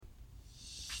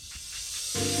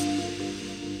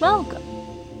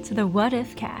Welcome to the What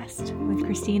If Cast with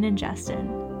Christine and Justin,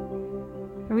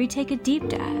 where we take a deep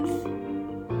dive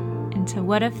into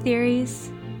what if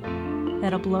theories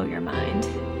that'll blow your mind.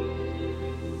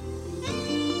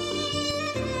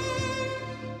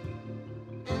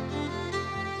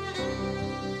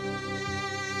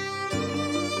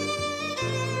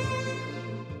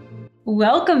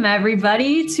 Welcome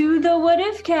everybody to the What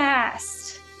If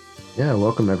Cast. Yeah,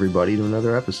 welcome everybody to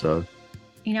another episode.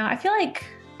 You know, I feel like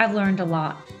I've learned a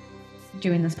lot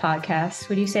doing this podcast.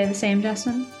 Would you say the same,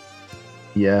 Justin?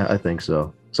 Yeah, I think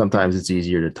so. Sometimes it's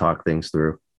easier to talk things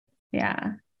through.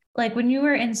 Yeah. Like when you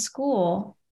were in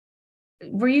school,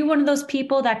 were you one of those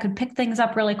people that could pick things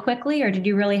up really quickly, or did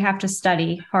you really have to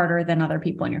study harder than other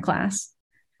people in your class?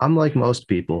 I'm like most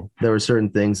people. There were certain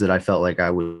things that I felt like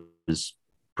I was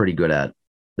pretty good at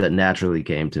that naturally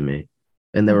came to me.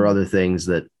 And there were other things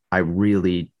that I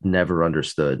really never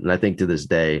understood. And I think to this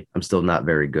day, I'm still not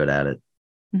very good at it.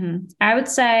 Mm-hmm. I would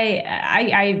say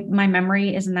my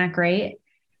memory isn't that great.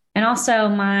 And also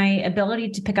my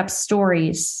ability to pick up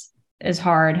stories is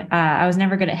hard. I was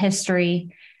never good at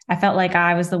history. I felt like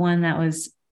I was the one that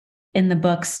was in the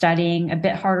book studying a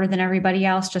bit harder than everybody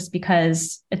else, just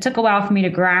because it took a while for me to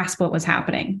grasp what was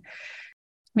happening.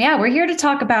 Yeah, we're here to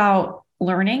talk about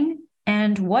learning.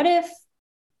 And what if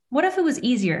it was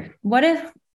easier? What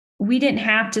if we didn't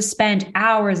have to spend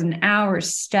hours and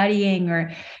hours studying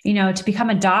or, to become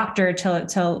a doctor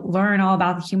to learn all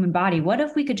about the human body? What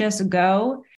if we could just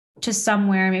go to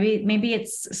somewhere, maybe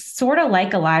it's sort of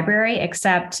like a library,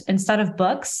 except instead of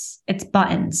books, it's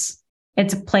buttons.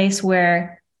 It's a place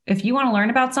where if you want to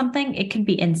learn about something, it can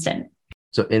be instant.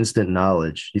 So instant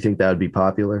knowledge, you think that would be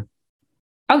popular?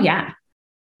 Oh, yeah.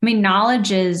 I mean,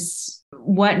 knowledge is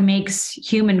what makes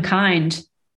humankind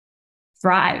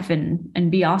thrive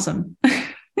and be awesome.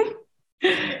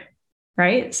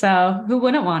 Right? So who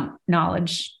wouldn't want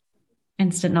knowledge,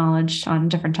 instant knowledge on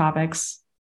different topics?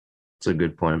 That's a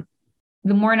good point.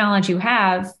 The more knowledge you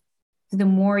have, the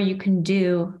more you can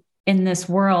do in this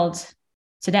world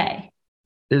today.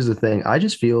 Here's the thing. I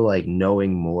just feel like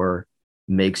knowing more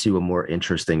makes you a more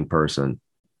interesting person.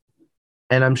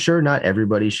 And I'm sure not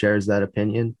everybody shares that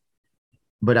opinion.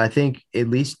 But I think, at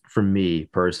least for me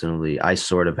personally, I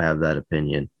sort of have that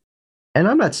opinion. And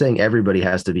I'm not saying everybody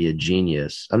has to be a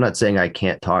genius. I'm not saying I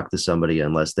can't talk to somebody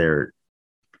unless they're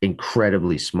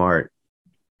incredibly smart.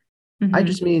 Mm-hmm. I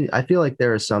just mean, I feel like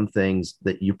there are some things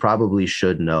that you probably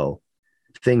should know.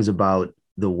 Things about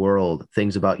the world,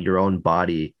 things about your own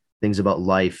body, things about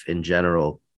life in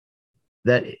general.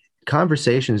 That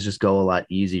conversations just go a lot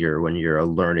easier when you're a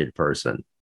learned person.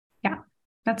 Yeah,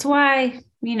 that's why,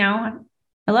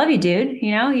 I love you, dude.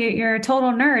 You're a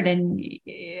total nerd, and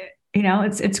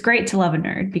it's great to love a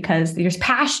nerd because you're just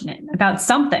passionate about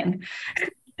something.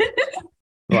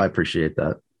 Well, I appreciate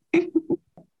that.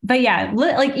 But yeah,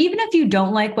 like even if you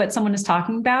don't like what someone is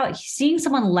talking about, seeing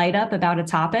someone light up about a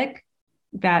topic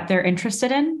that they're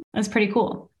interested in is pretty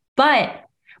cool. But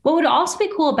what would also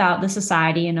be cool about the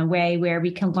society in a way where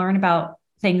we can learn about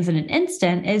things in an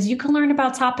instant is you can learn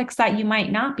about topics that you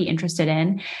might not be interested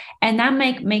in. And that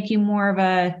make you more of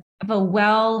a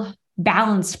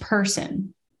well-balanced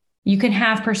person. You can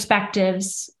have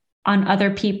perspectives on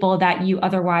other people that you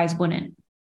otherwise wouldn't.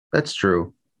 That's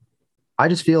true. I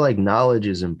just feel like knowledge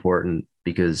is important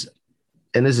because,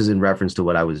 and this is in reference to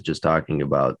what I was just talking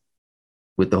about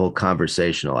with the whole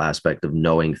conversational aspect of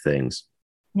knowing things.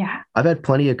 Yeah. I've had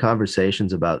plenty of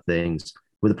conversations about things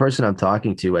where the person I'm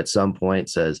talking to at some point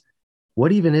says,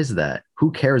 what even is that?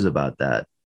 Who cares about that?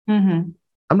 Mm-hmm.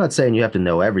 I'm not saying you have to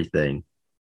know everything.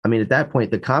 I mean, at that point,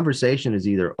 the conversation is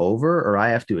either over or I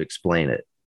have to explain it.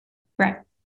 Right.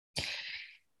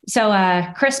 So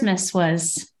Christmas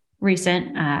was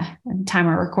recent, time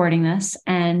we're recording this,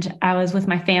 and I was with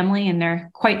my family and they're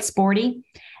quite sporty.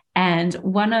 And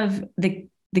one of the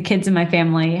kids in my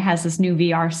family has this new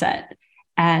VR set.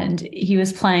 And he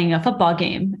was playing a football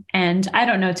game. And I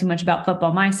don't know too much about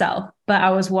football myself, but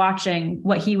I was watching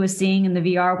what he was seeing in the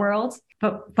VR world,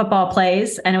 football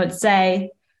plays. And it would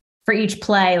say for each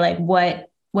play, like what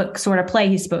sort of play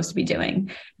he's supposed to be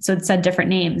doing. So it said different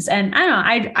names. And I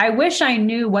don't know, I wish I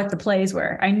knew what the plays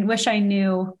were. I wish I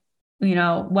knew,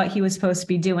 what he was supposed to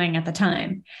be doing at the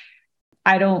time.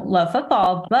 I don't love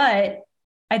football, but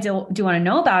I do want to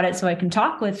know about it so I can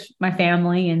talk with my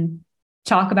family and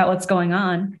talk about what's going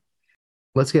on.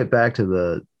 Let's get back to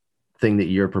the thing that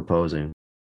you're proposing.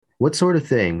 What sort of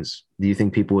things do you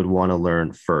think people would want to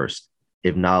learn first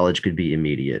if knowledge could be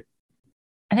immediate?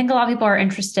 I think a lot of people are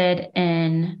interested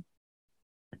in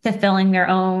fulfilling their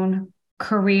own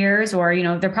careers, or,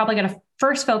 they're probably going to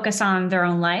first focus on their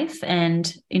own life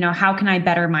and, how can I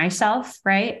better myself?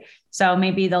 Right. So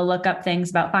maybe they'll look up things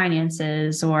about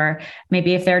finances, or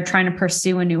maybe if they're trying to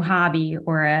pursue a new hobby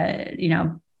or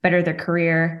better their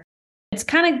career, it's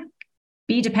kind of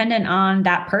be dependent on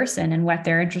that person and what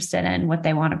they're interested in, what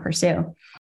they want to pursue.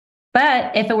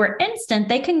 But if it were instant,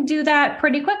 they can do that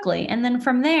pretty quickly. And then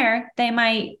from there, they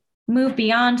might move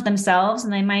beyond themselves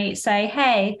and they might say,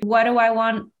 hey, what do I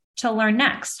want to learn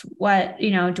next? What,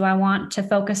 do I want to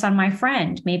focus on my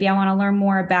friend? Maybe I want to learn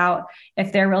more about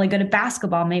if they're really good at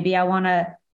basketball. Maybe I want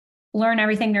to learn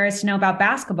everything there is to know about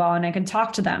basketball and I can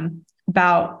talk to them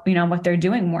about, what they're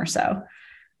doing more so.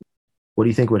 What do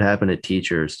you think would happen to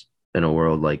teachers in a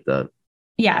world like that?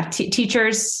 Yeah,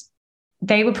 teachers,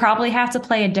 they would probably have to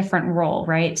play a different role,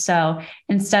 right? So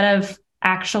instead of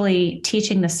actually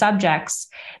teaching the subjects,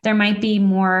 there might be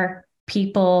more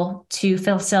people to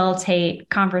facilitate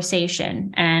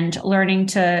conversation and learning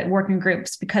to work in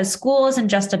groups, because school isn't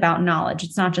just about knowledge.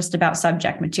 It's not just about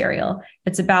subject material.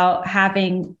 It's about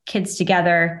having kids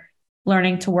together,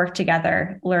 learning to work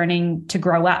together, learning to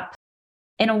grow up.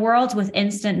 In a world with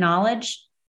instant knowledge,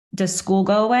 does school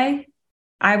go away?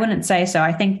 I wouldn't say so.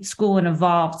 I think school would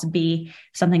evolve to be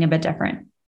something a bit different.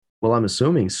 Well, I'm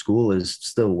assuming school is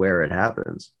still where it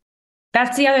happens.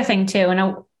 That's the other thing too.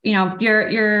 And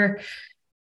your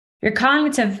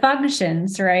cognitive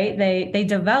functions, right? They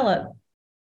develop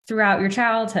throughout your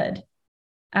childhood.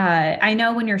 I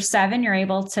know when you're 7, you're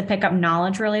able to pick up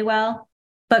knowledge really well,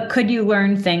 but could you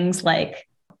learn things like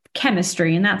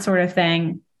chemistry and that sort of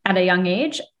thing at a young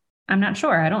age? I'm not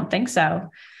sure. I don't think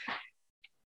so.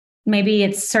 Maybe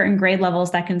it's certain grade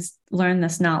levels that can learn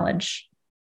this knowledge.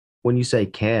 When you say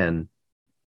can,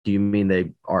 do you mean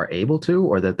they are able to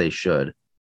or that they should?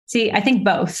 See, I think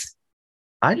both.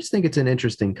 I just think it's an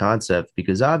interesting concept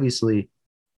because obviously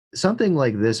something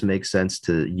like this makes sense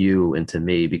to you and to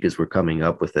me because we're coming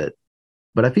up with it.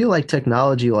 But I feel like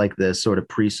technology like this sort of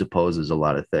presupposes a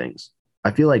lot of things.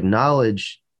 I feel like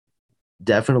knowledge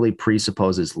definitely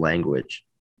presupposes language.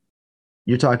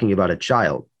 You're talking about a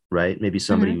child, right? Maybe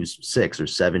somebody who's 6 or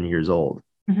 7 years old.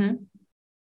 Mm-hmm.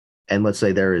 And let's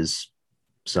say there is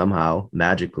somehow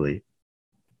magically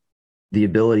the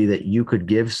ability that you could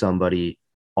give somebody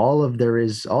all of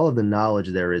the knowledge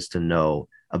there is to know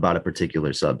about a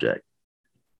particular subject,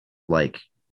 like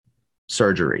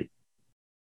surgery.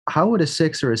 How would a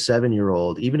 6 or a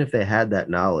 7-year-old, even if they had that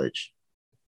knowledge,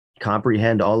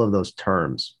 comprehend all of those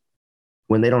terms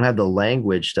when they don't have the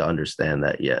language to understand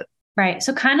that yet? Right.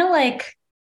 So kind of like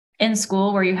in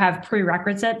school where you have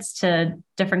prerequisites to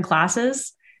different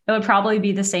classes, it would probably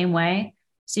be the same way.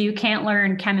 So you can't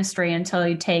learn chemistry until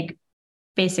you take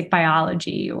basic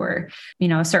biology or,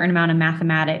 a certain amount of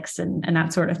mathematics and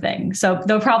that sort of thing. So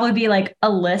there'll probably be like a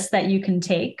list that you can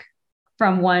take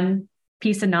from one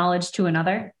piece of knowledge to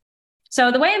another.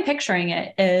 So the way I'm picturing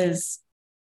it is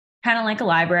kind of like a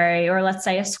library, or let's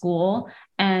say a school.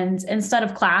 And instead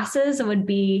of classes, it would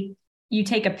be you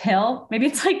take a pill. Maybe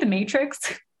it's like the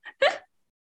Matrix.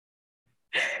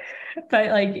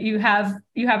 But like you have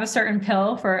a certain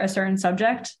pill for a certain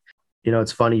subject.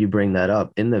 It's funny you bring that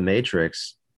up. In the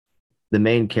Matrix, the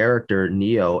main character,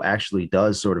 Neo, actually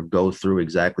does sort of go through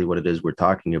exactly what it is we're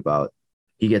talking about.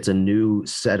 He gets a new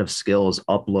set of skills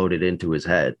uploaded into his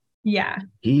head. Yeah.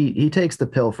 He takes the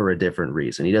pill for a different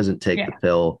reason. He doesn't take the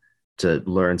pill to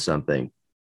learn something.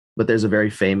 But there's a very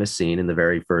famous scene in the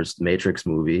very first Matrix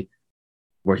movie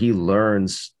where he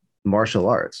learns martial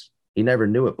arts. He never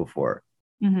knew it before.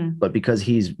 Mm-hmm. But because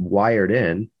he's wired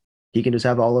in, he can just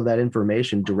have all of that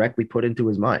information directly put into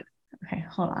his mind. Okay,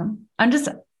 hold on.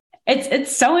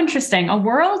 It's so interesting. A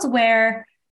world where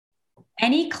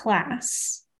any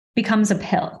class becomes a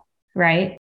pill,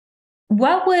 right?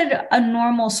 What would a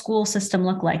normal school system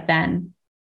look like then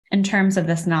in terms of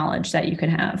this knowledge that you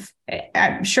can have?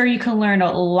 I'm sure you can learn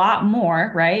a lot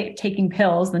more, right? Taking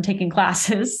pills than taking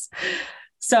classes.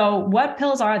 So what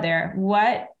pills are there?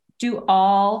 What do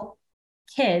all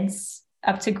kids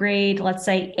up to grade, let's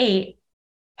say 8,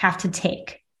 have to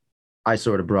take? I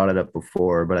sort of brought it up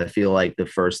before, but I feel like the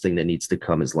first thing that needs to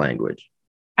come is language.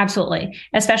 Absolutely.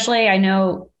 Especially, I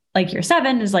know like year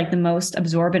 7 is like the most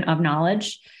absorbent of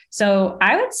knowledge. So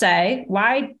I would say,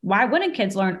 why wouldn't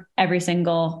kids learn every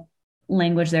single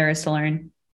language there is to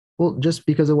learn? Well, just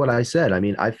because of what I said. I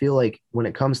mean, I feel like when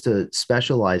it comes to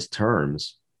specialized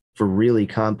terms for really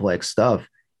complex stuff,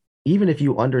 even if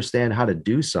you understand how to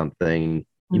do something,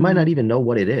 you might not even know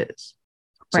what it is.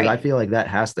 So right. I feel like that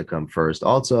has to come first.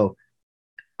 Also,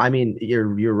 I mean,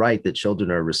 you're right that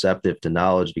children are receptive to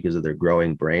knowledge because of their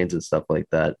growing brains and stuff like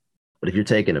that. But if you're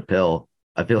taking a pill,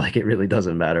 I feel like it really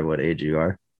doesn't matter what age you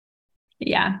are.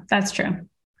 Yeah, that's true.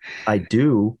 I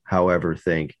do, however,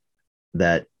 think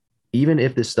that even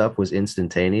if this stuff was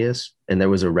instantaneous and there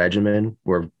was a regimen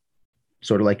where,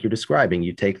 sort of like you're describing,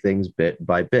 you take things bit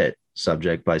by bit,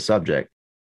 subject by subject,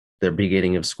 the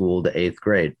beginning of school to eighth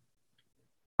grade,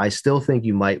 I still think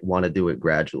you might want to do it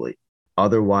gradually.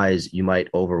 Otherwise, you might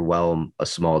overwhelm a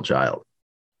small child.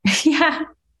 Yeah.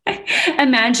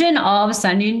 Imagine all of a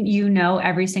sudden you know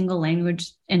every single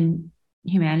language in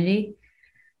humanity.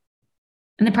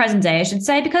 In the present day, I should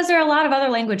say, because there are a lot of other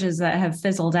languages that have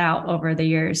fizzled out over the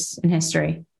years in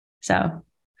history. So,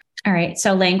 all right.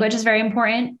 So, language is very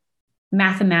important,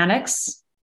 mathematics,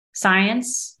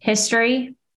 science,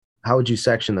 history. How would you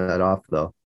section that off,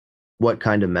 though? What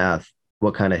kind of math?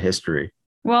 What kind of history?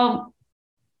 Well,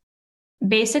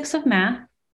 basics of math.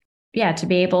 Yeah, to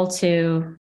be able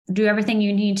to do everything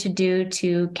you need to do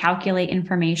to calculate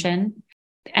information,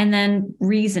 and then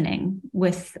reasoning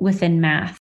within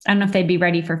math. I don't know if they'd be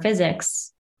ready for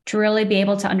physics to really be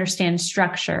able to understand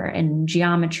structure and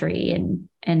geometry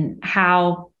and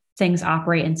how things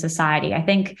operate in society. I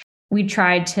think we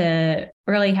tried to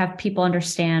really have people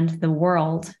understand the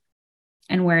world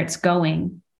and where it's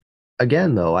going.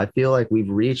 Again, though, I feel like we've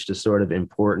reached a sort of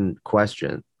important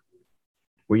question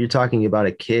where you're talking about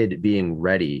a kid being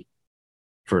ready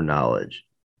for knowledge.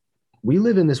 We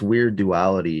live in this weird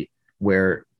duality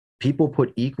where people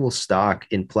put equal stock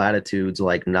in platitudes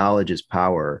like knowledge is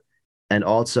power and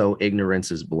also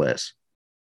ignorance is bliss.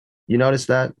 You notice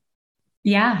that?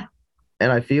 Yeah.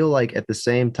 And I feel like at the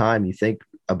same time, you think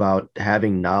about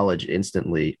having knowledge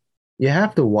instantly, you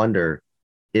have to wonder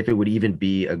if it would even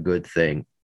be a good thing,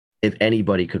 if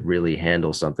anybody could really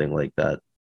handle something like that.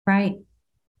 Right.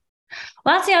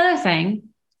 Well, that's the other thing.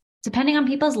 Depending on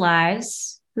people's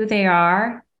lives, who they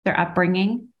are, their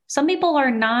upbringing, some people are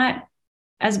not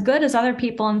as good as other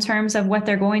people in terms of what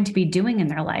they're going to be doing in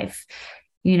their life.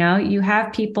 You know, you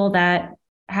have people that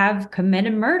have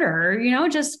committed murder,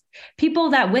 just people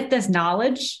that with this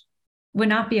knowledge would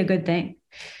not be a good thing.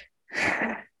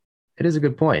 It is a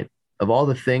good point. Of all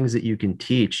the things that you can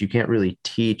teach, you can't really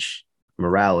teach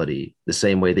morality the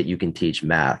same way that you can teach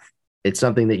math. It's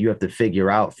something that you have to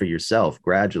figure out for yourself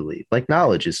gradually, like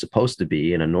knowledge is supposed to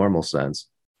be in a normal sense.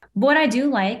 What I do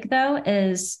like, though,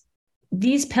 is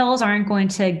these pills aren't going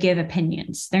to give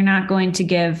opinions. They're not going to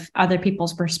give other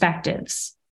people's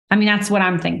perspectives. I mean, that's what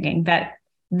I'm thinking, that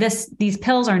these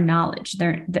pills are knowledge.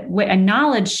 A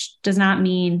knowledge does not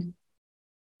mean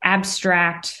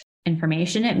abstract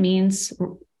information. It means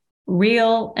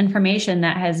real information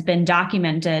that has been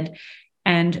documented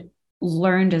and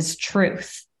learned as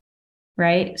truth,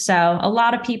 right? So a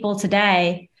lot of people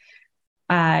today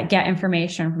get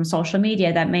information from social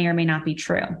media that may or may not be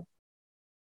true.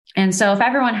 And so if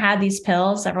everyone had these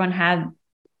pills, everyone had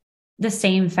the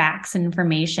same facts and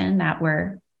information that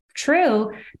were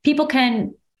true, people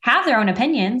can have their own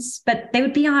opinions, but they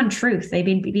would be on truth. They'd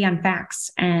be on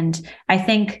facts. And I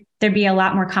think there'd be a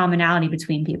lot more commonality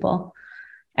between people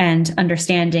and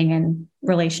understanding and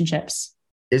relationships.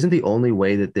 Isn't the only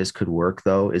way that this could work,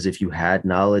 though, is if you had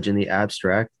knowledge in the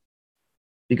abstract?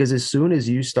 Because as soon as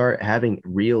you start having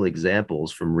real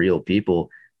examples from real people,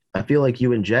 I feel like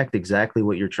you inject exactly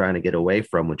what you're trying to get away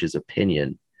from, which is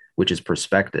opinion, which is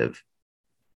perspective.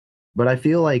 But I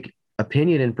feel like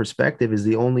opinion and perspective is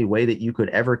the only way that you could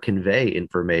ever convey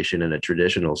information in a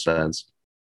traditional sense.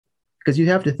 Because you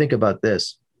have to think about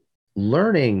this.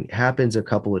 Learning happens a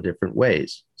couple of different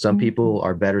ways. Some people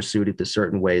are better suited to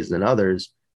certain ways than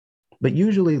others, but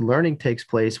usually learning takes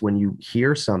place when you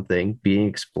hear something being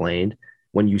explained,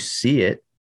 when you see it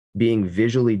being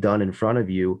visually done in front of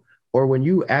you, or when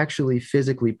you actually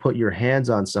physically put your hands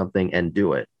on something and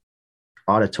do it.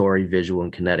 Auditory, visual,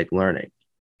 and kinetic learning.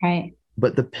 Right.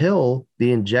 But the pill,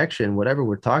 the injection, whatever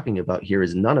we're talking about here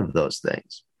is none of those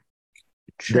things.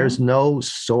 True. There's no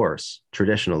source,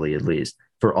 traditionally at least,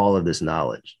 for all of this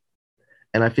knowledge.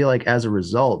 And I feel like as a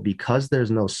result, because there's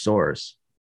no source,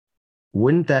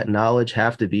 wouldn't that knowledge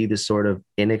have to be this sort of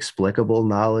inexplicable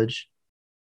knowledge,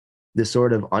 this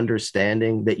sort of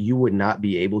understanding that you would not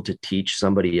be able to teach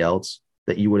somebody else,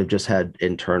 that you would have just had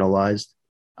internalized?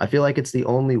 I feel like it's the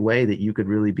only way that you could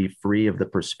really be free of the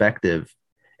perspective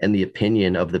and the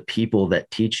opinion of the people that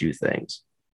teach you things.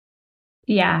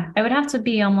 Yeah, it would have to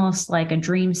be almost like a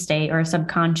dream state or a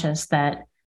subconscious that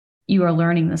you are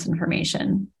learning this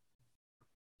information.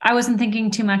 I wasn't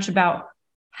thinking too much about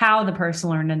how the person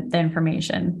learned the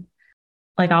information.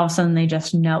 Like all of a sudden they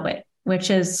just know it, which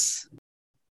is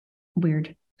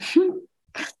weird.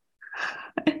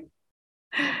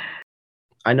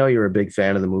 I know you're a big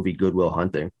fan of the movie Good Will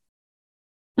Hunting.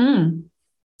 Mm.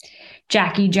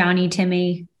 Jackie, Johnny,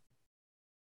 Timmy.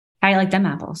 How do you like them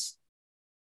apples?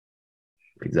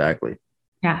 Exactly.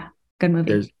 Yeah, good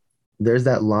movie. There's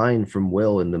that line from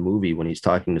Will in the movie when he's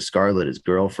talking to Scarlett, his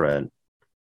girlfriend,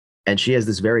 and she has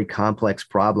this very complex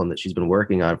problem that she's been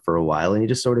working on for a while, and he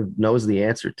just sort of knows the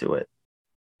answer to it.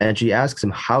 And she asks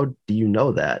him, "How do you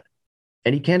know that?"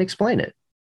 And he can't explain it.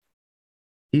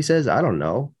 He says, "I don't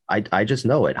know. I just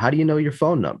know it." How do you know your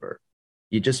phone number?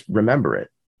 You just remember it.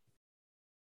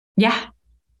 Yeah.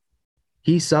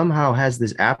 He somehow has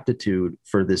this aptitude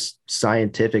for this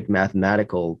scientific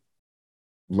mathematical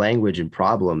language and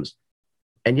problems,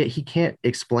 and yet he can't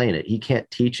explain it. He can't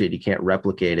teach it. He can't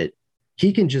replicate it.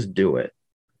 He can just do it.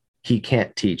 He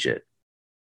can't teach it.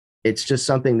 It's just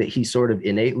something that he sort of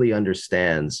innately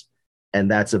understands, and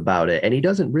that's about it. And he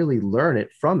doesn't really learn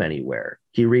it from anywhere.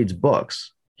 He reads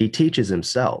books, he teaches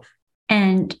himself.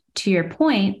 And to your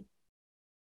point,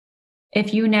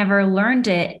 if you never learned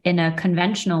it in a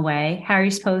conventional way, how are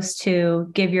you supposed to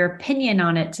give your opinion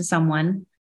on it to someone?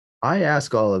 I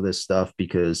ask all of this stuff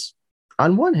because,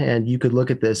 on one hand, you could look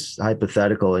at this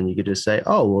hypothetical and you could just say,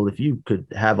 oh, well, if you could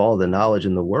have all the knowledge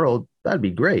in the world, that'd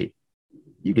be great.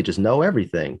 You could just know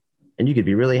everything and you could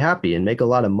be really happy and make a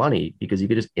lot of money because you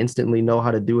could just instantly know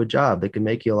how to do a job that can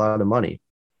make you a lot of money.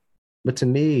 But to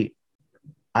me,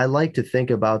 I like to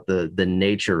think about the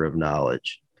nature of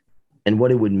knowledge and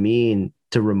what it would mean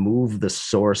to remove the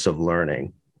source of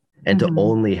learning and to Mhm.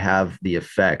 only have the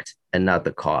effect and not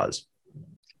the cause.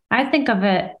 I think of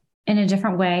it in a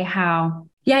different way how,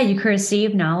 yeah, you could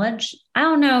receive knowledge. I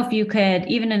don't know if you could,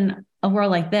 even in a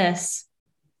world like this,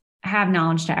 have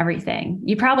knowledge to everything.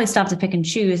 You probably still have to pick and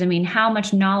choose. I mean, how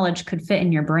much knowledge could fit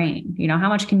in your brain? You know, how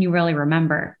much can you really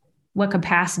remember? What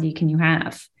capacity can you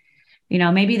have? You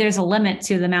know, maybe there's a limit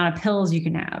to the amount of pills you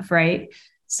can have, right?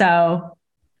 So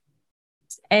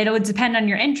it would depend on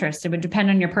your interest. It would depend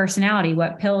on your personality,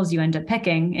 what pills you end up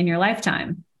picking in your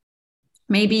lifetime.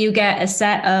 Maybe you get a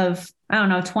set of, I don't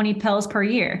know, 20 pills per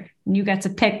year, and you get to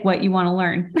pick what you want to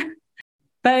learn.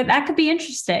 But that could be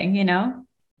interesting, you know?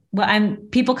 Well, and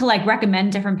people could like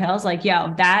recommend different pills, like,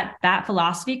 yo, that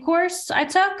philosophy course I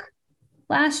took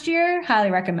last year,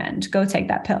 highly recommend. Go take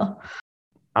that pill.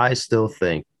 I still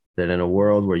think that in a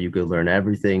world where you could learn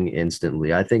everything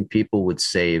instantly, I think people would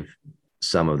save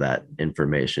some of that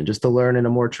information just to learn in a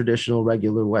more traditional,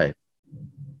 regular way.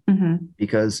 Mm-hmm.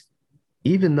 Because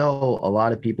even though a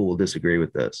lot of people will disagree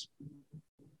with this,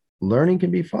 learning can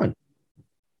be fun.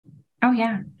 Oh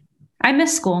yeah. I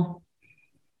miss school.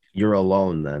 You're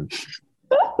alone then.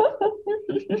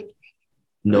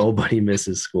 Nobody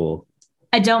misses school.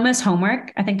 I don't miss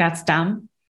homework. I think that's dumb.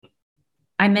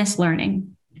 I miss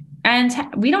learning. And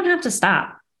we don't have to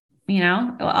stop. You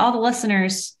know, all the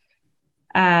listeners,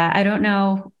 I don't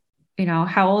know, you know,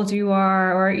 how old you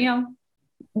are or, you know,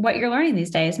 what you're learning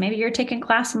these days. Maybe you're taking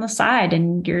class on the side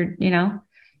and you're, you know,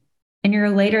 in your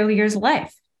later years of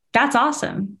life. That's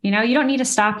awesome. You know, you don't need to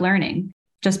stop learning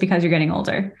just because you're getting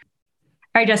older.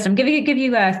 All right, Justin, give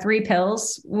you 3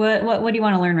 pills. What do you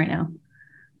want to learn right now?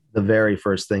 The very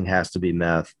first thing has to be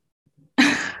math.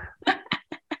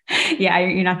 Yeah,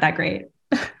 you're not that great.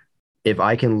 If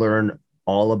I can learn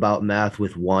all about math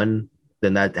with one,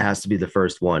 then that has to be the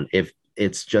first one. If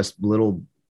it's just little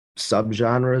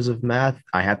subgenres of math,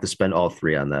 I have to spend all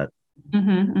three on that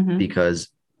Mm-hmm, mm-hmm. because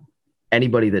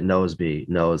anybody that knows me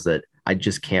knows that I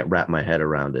just can't wrap my head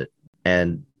around it.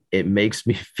 And it makes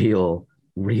me feel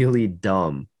really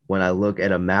dumb when I look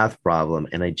at a math problem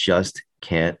and I just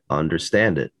can't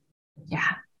understand it.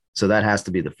 Yeah. So that has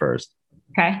to be the first.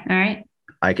 Okay. All right.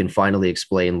 I can finally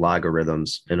explain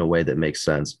logarithms in a way that makes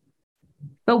sense.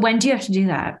 But when do you have to do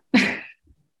that?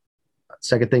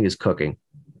 Second thing is cooking.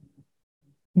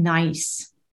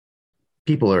 Nice.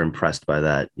 People are impressed by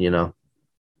that, you know?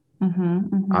 Mm-hmm,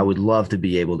 mm-hmm. I would love to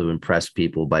be able to impress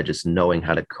people by just knowing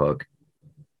how to cook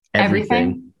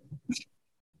everything.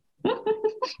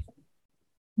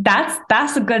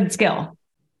 That's a good skill.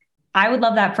 I would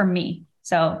love that for me.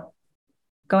 So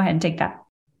go ahead and take that.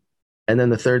 And then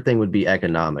the third thing would be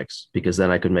economics, because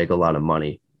then I could make a lot of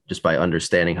money just by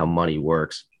understanding how money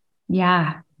works.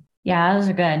 Yeah. Yeah, those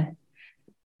are good.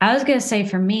 I was going to say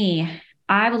for me,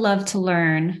 I would love to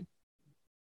learn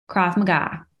Krav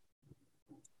Maga.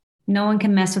 No one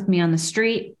can mess with me on the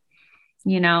street.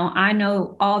 You know, I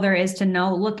know all there is to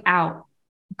know. Look out.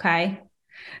 Okay.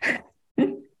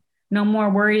 No more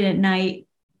worried at night.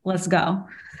 Let's go.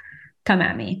 Come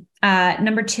at me.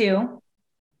 Number 2,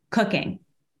 cooking.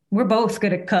 We're both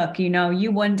good at cook. You know,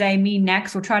 you one day, me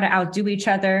next. We'll try to outdo each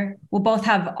other. We'll both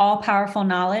have all powerful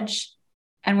knowledge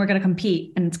and we're going to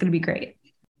compete and it's going to be great.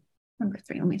 Number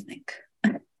 3, let me think.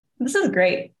 This is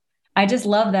great. I just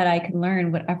love that I can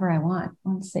learn whatever I want.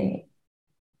 Let's see.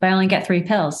 But I only get 3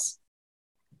 pills.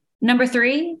 Number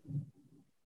 3,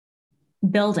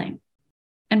 building.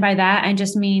 And by that, I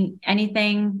just mean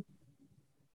anything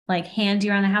like handy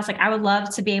around the house. Like I would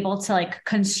love to be able to like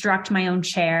construct my own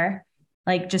chair,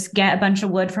 like just get a bunch of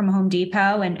wood from Home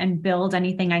Depot and build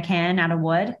anything I can out of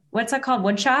wood. What's that called?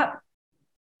 Wood shop?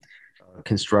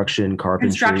 Construction,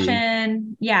 carpentry.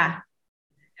 Construction. Yeah.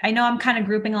 I know I'm kind of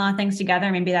grouping a lot of things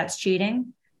together. Maybe that's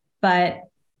cheating, but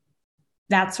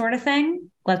that sort of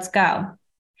thing. Let's go.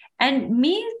 And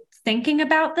me thinking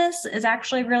about this is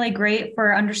actually really great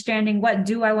for understanding what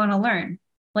do I want to learn?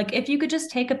 Like if you could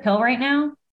just take a pill right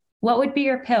now, what would be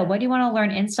your pill? What do you want to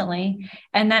learn instantly?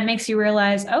 And that makes you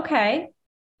realize, okay,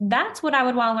 that's what I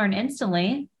would want to learn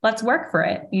instantly. Let's work for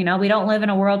it. You know, we don't live in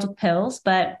a world of pills,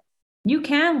 but you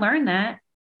can learn that.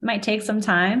 It might take some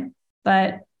time,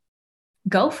 but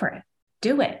go for it.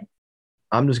 Do it.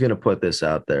 I'm just going to put this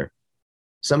out there.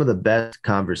 Some of the best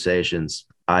conversations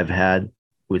I've had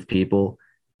with people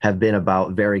have been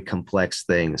about very complex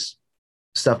things,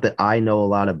 stuff that I know a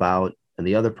lot about and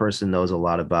the other person knows a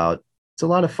lot about. It's a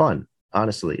lot of fun,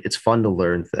 honestly. It's fun to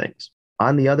learn things.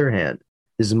 On the other hand,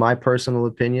 this is my personal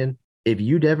opinion. If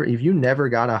you never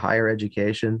got a higher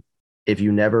education, if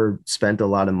you never spent a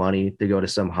lot of money to go to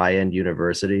some high-end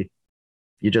university,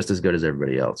 you're just as good as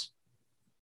everybody else.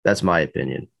 That's my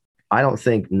opinion. I don't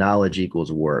think knowledge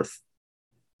equals worth,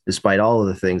 despite all of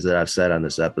the things that I've said on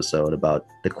this episode about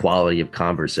the quality of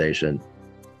conversation.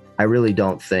 I really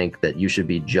don't think that you should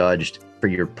be judged for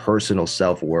your personal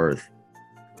self-worth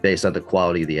based on the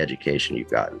quality of the education you've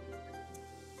gotten.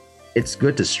 It's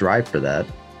good to strive for that,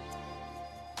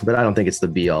 but I don't think it's the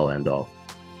be-all, end-all.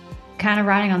 Kind of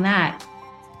riding on that.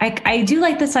 I do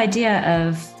like this idea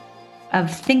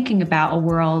of thinking about a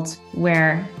world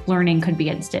where learning could be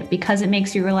instant, because it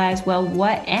makes you realize, well,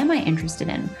 what am I interested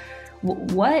in?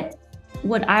 What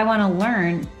would I want to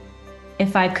learn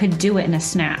if I could do it in a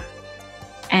snap?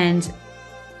 And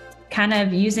kind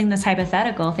of using this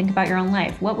hypothetical, think about your own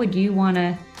life. What would you want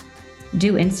to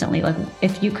do instantly? Like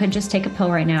if you could just take a pill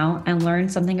right now and learn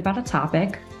something about a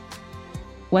topic,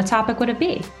 what topic would it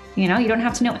be? You know, you don't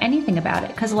have to know anything about it,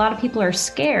 because a lot of people are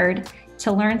scared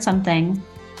to learn something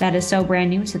that is so brand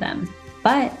new to them,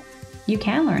 but you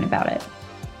can learn about it.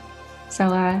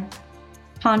 So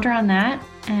ponder on that.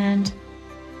 And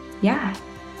yeah,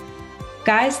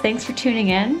 guys, thanks for tuning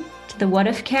in to the What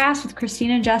If Cast with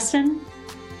Christina and Justin.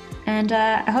 And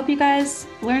I hope you guys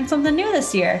learned something new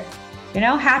this year. You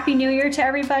know, Happy New Year to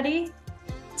everybody.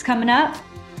 It's coming up.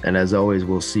 And as always,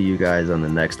 we'll see you guys on the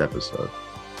next episode.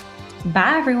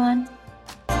 Bye, everyone.